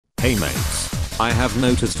Hey mates, I have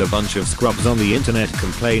noticed a bunch of scrubs on the internet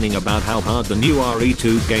complaining about how hard the new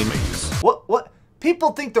RE2 game is. What?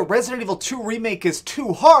 People think the Resident Evil 2 remake is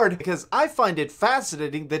too hard because I find it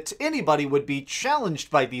fascinating that anybody would be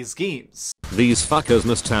challenged by these games. These fuckers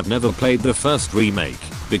must have never played the first remake,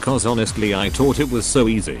 because honestly I thought it was so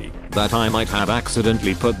easy that I might have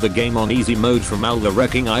accidentally put the game on easy mode from all the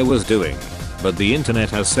wrecking I was doing. But the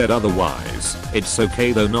internet has said otherwise. It's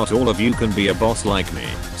okay though, not all of you can be a boss like me,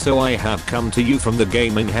 so I have come to you from the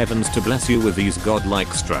gaming heavens to bless you with these godlike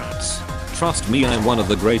strats. Trust me, I'm one of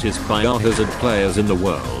the greatest biohazard players in the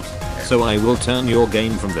world, so I will turn your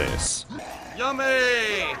game from this.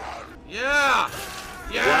 Yummy! Yeah!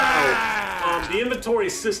 Yeah! Wow. The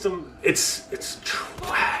inventory system, it's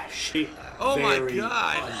trashy. Oh my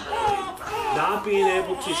god! Not being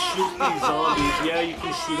able to shoot these zombies, yeah, you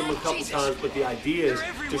can shoot them a couple times, but the idea is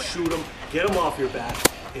to shoot them, get them off your back,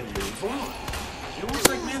 and move on. It was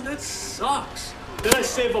like, man, that sucks. Then I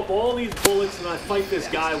save up all these bullets and I fight this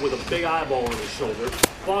guy with a big eyeball on his shoulder.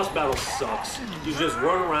 Boss battle sucks. You just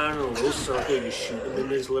run around in a little circle, you shoot him in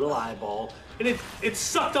his little eyeball, and it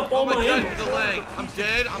sucked up all my ammo. Delay. I'm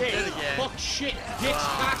dead again. Fuck shit, dicks,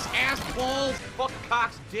 cocks, ass, balls. Fuck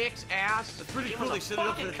cocks, dicks, ass. It's pretty cool they set it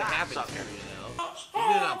up for it to happen here, you know?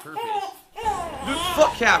 They did it on purpose. Dude,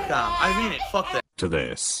 fuck Capcom. I mean it, fuck that. To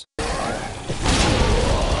this.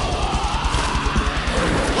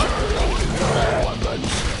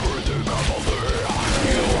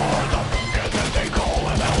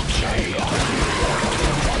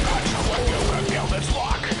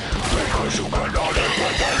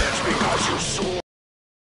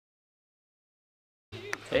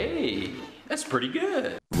 Hey, that's pretty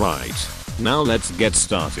good. Right, now let's get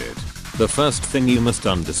started. The first thing you must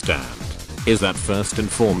understand is that first and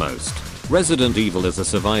foremost, Resident Evil is a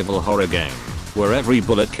survival horror game where every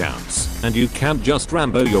bullet counts, and you can't just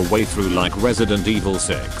Rambo your way through like Resident Evil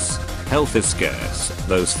 6. Health is scarce,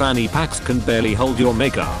 those fanny packs can barely hold your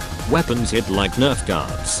makeup, weapons hit like Nerf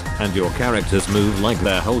darts, and your characters move like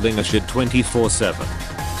they're holding a shit 24/7.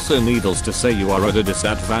 So needless to say, you are at a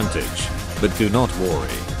disadvantage. But do not worry,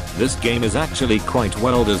 this game is actually quite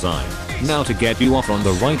well designed. Now, to get you off on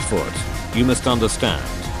the right foot, you must understand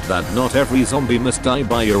that not every zombie must die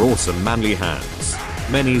by your awesome manly hands.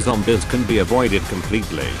 Many zombies can be avoided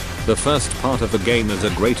completely. The first part of the game is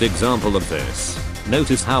a great example of this.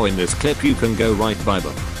 Notice how in this clip you can go right by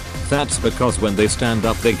them. That's because when they stand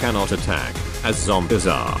up they cannot attack, as zombies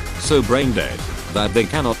are so brain dead that they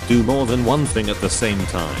cannot do more than one thing at the same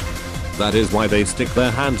time. That is why they stick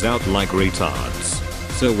their hands out like retards.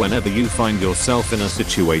 So whenever you find yourself in a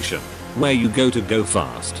situation where you go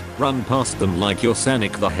fast, run past them like you're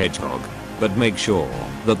Sonic the Hedgehog. But make sure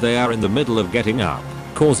that they are in the middle of getting up,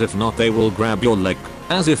 cause if not they will grab your leg,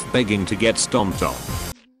 as if begging to get stomped on.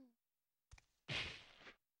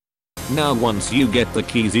 Now once you get the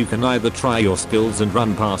keys, you can either try your skills and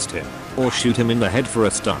run past him, or shoot him in the head for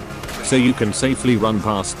a stun. So you can safely run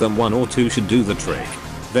past them, one or two should do the trick.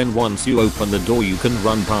 Then once you open the door you can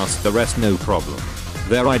run past the rest, no problem.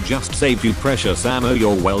 There, I just saved you precious ammo,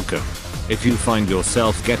 you're welcome. If you find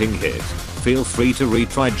yourself getting hit, feel free to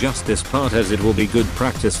retry just this part, as it will be good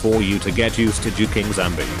practice for you to get used to juking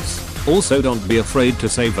zombies. Also, don't be afraid to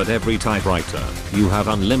save at every typewriter. You have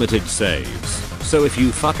unlimited saves. So if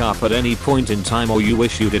you fuck up at any point in time, or you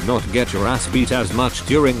wish you did not get your ass beat as much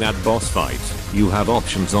during that boss fight, you have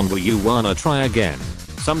options on where you wanna try again.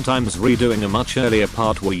 Sometimes redoing a much earlier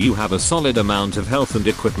part where you have a solid amount of health and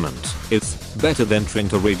equipment is better than trying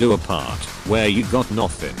to redo a part where you got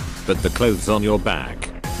nothing but the clothes on your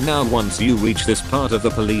back. Now once you reach this part of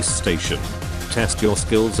the police station, test your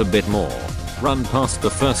skills a bit more. Run past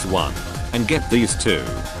the first one and get these two.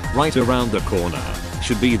 Right around the corner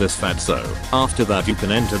should be this fatso. After that you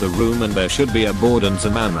can enter the room and there should be a board and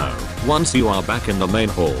some ammo. Once you are back in the main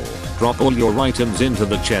hall, drop all your items into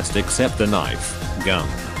the chest except the knife, gun,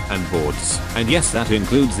 and boards. And yes, that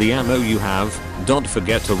includes the ammo you have. Don't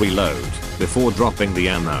forget to reload before dropping the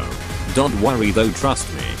ammo. Don't worry though,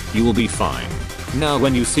 trust me, you will be fine. Now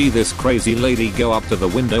when you see this crazy lady, go up to the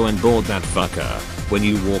window and board that fucker. When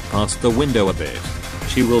you walk past the window a bit,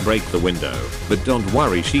 she will break the window, but don't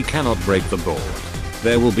worry, she cannot break the board.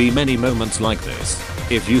 There will be many moments like this.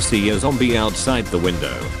 If you see a zombie outside the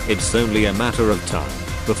window, it's only a matter of time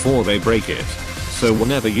before they break it. So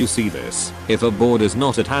whenever you see this, if a board is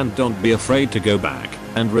not at hand, don't be afraid to go back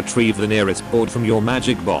and retrieve the nearest board from your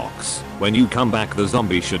magic box. When you come back, the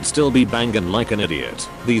zombie should still be banging like an idiot.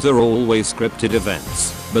 These are always scripted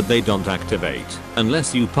events, but they don't activate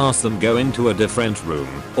unless you pass them, go into a different room,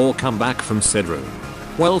 or come back from said room.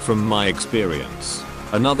 Well, from my experience,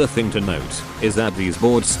 Another thing to note is that these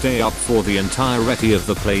boards stay up for the entirety of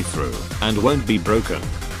the playthrough and won't be broken.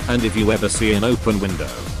 And if you ever see an open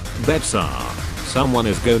window, bets are someone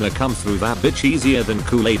is gonna come through that bitch easier than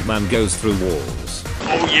Kool-Aid Man goes through walls.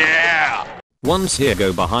 Oh yeah! Once here,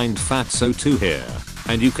 go behind Fatso 2 here,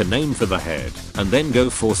 and you can aim for the head and then go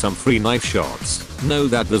for some free knife shots. Know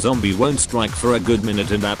that the zombie won't strike for a good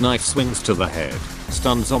minute and that knife swings to the head.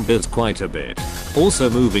 Stun zombies quite a bit. Also,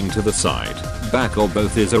 moving to the side, back or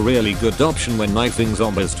both is a really good option when knifing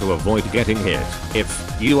zombies to avoid getting hit,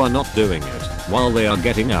 if you are not doing it while they are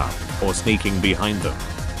getting up or sneaking behind them.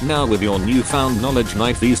 Now with your newfound knowledge,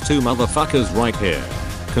 knife these two motherfuckers right here.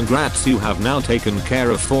 Congrats, you have now taken care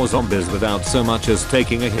of 4 zombies without so much as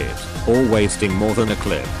taking a hit or wasting more than a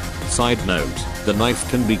clip. Side note, the knife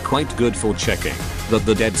can be quite good for checking that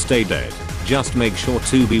the dead stay dead. Just make sure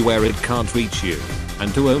to be where it can't reach you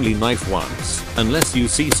and to only knife once unless you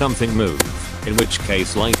see something move, in which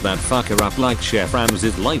case light that fucker up like Chef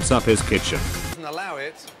Ramses lights up his kitchen. Doesn't allow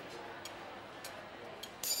it.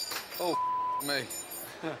 Oh me.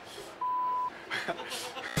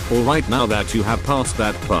 Alright, now that you have passed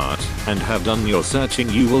that part and have done your searching,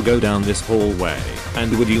 you will go down this hallway,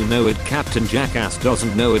 and would you know it, Captain Jackass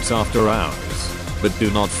doesn't know it's after hours. But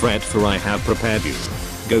do not fret, for I have prepared you.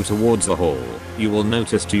 Go towards the hall. You will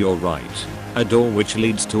notice to your right a door which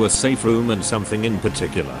leads to a safe room and something in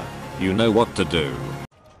particular. You know what to do.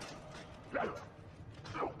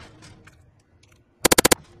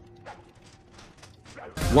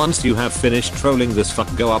 Once you have finished trolling this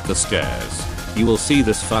fuck, go up the stairs. You will see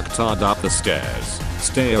this fucktard up the stairs.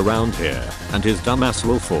 Stay around here and his dumbass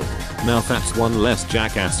will fall. Now that's one less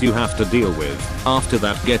jackass you have to deal with. After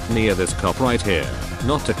that, get near this cop right here.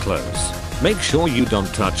 Not too close. Make sure you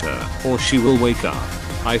don't touch her or she will wake up.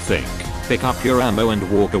 I think. Pick up your ammo and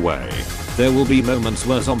walk away. There will be moments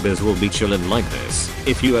where zombies will be chillin' like this.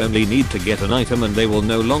 If you only need to get an item and they will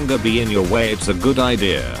no longer be in your way, it's a good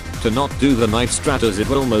idea to not do the knife strat, as it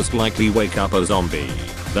will most likely wake up a zombie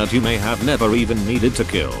that you may have never even needed to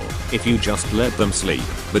kill if you just let them sleep.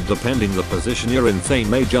 But depending the position you're in, they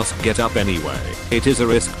may just get up anyway. It is a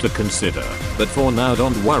risk to consider, but for now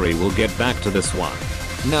don't worry, we'll get back to this one.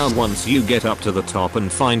 Now once you get up to the top and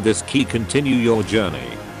find this key, continue your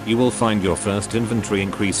journey. You will find your first inventory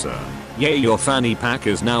increaser. Yay, your fanny pack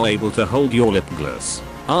is now able to hold your lip gloss.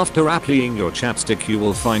 After applying your chapstick, you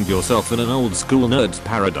will find yourself in an old school nerd's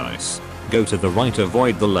paradise. Go to the right,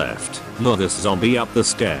 avoid the left. Lure this zombie up the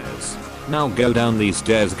stairs. Now go down these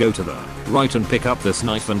stairs, go to the right and pick up this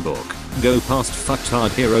knife and book. Go past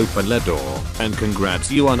fucktard here, open the door, and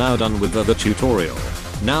congrats, you are now done with the tutorial.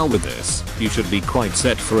 Now with this, you should be quite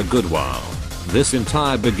set for a good while. This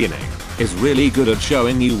entire beginning is really good at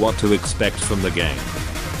showing you what to expect from the game.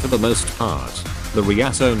 For the most part, the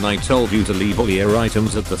reason I told you to leave all your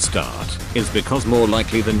items at the start is because more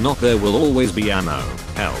likely than not there will always be ammo,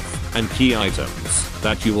 health, and key items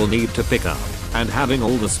that you will need to pick up, and having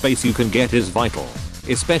all the space you can get is vital.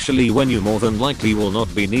 Especially when you more than likely will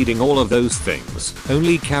not be needing all of those things.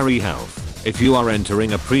 Only carry health if you are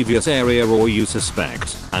entering a previous area or you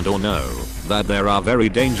suspect and or know that there are very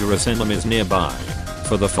dangerous enemies nearby.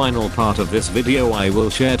 For the final part of this video, I will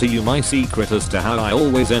share to you my secret as to how I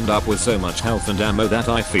always end up with so much health and ammo that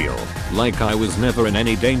I feel like I was never in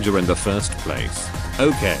any danger in the first place.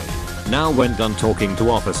 Okay, now when done talking to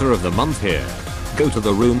Officer of the Month here, go to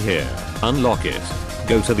the room here, unlock it,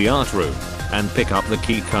 go to the art room, and pick up the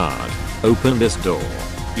key card. Open this door.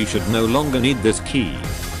 You should no longer need this key.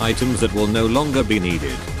 Items that will no longer be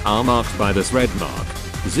needed are marked by this red mark.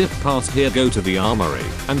 Zip past here, go to the armory,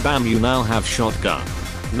 and bam, you now have shotgun.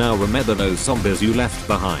 Now remember those zombies you left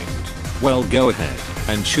behind? Well, go ahead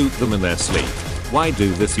and shoot them in their sleep. Why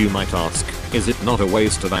do this, you might ask? Is it not a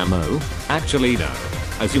waste of ammo? Actually no.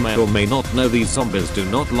 As you may or may not know, these zombies do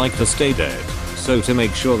not like to stay dead. So to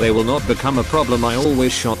make sure they will not become a problem, I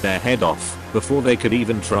always shot their head off before they could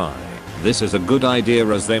even try. This is a good idea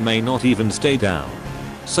as they may not even stay down.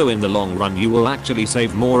 So in the long run you will actually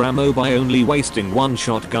save more ammo by only wasting 1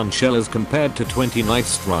 shotgun shell as compared to 20 knife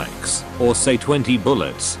strikes, or say 20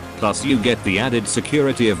 bullets, plus you get the added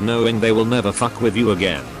security of knowing they will never fuck with you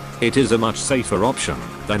again. It is a much safer option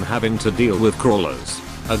than having to deal with crawlers.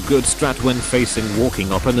 A good strat when facing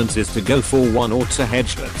walking opponents is to go for 1 or 2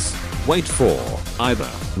 headshots. Wait for either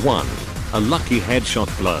 1. A lucky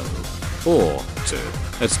headshot blow, or 2.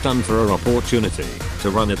 A stun for an opportunity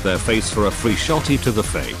to run at their face for a free shotty to the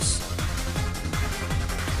face.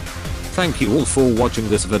 Thank you all for watching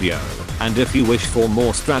this video, and if you wish for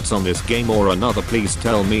more strats on this game or another, please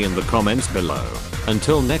tell me in the comments below.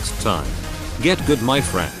 Until next time, get good my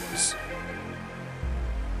friend.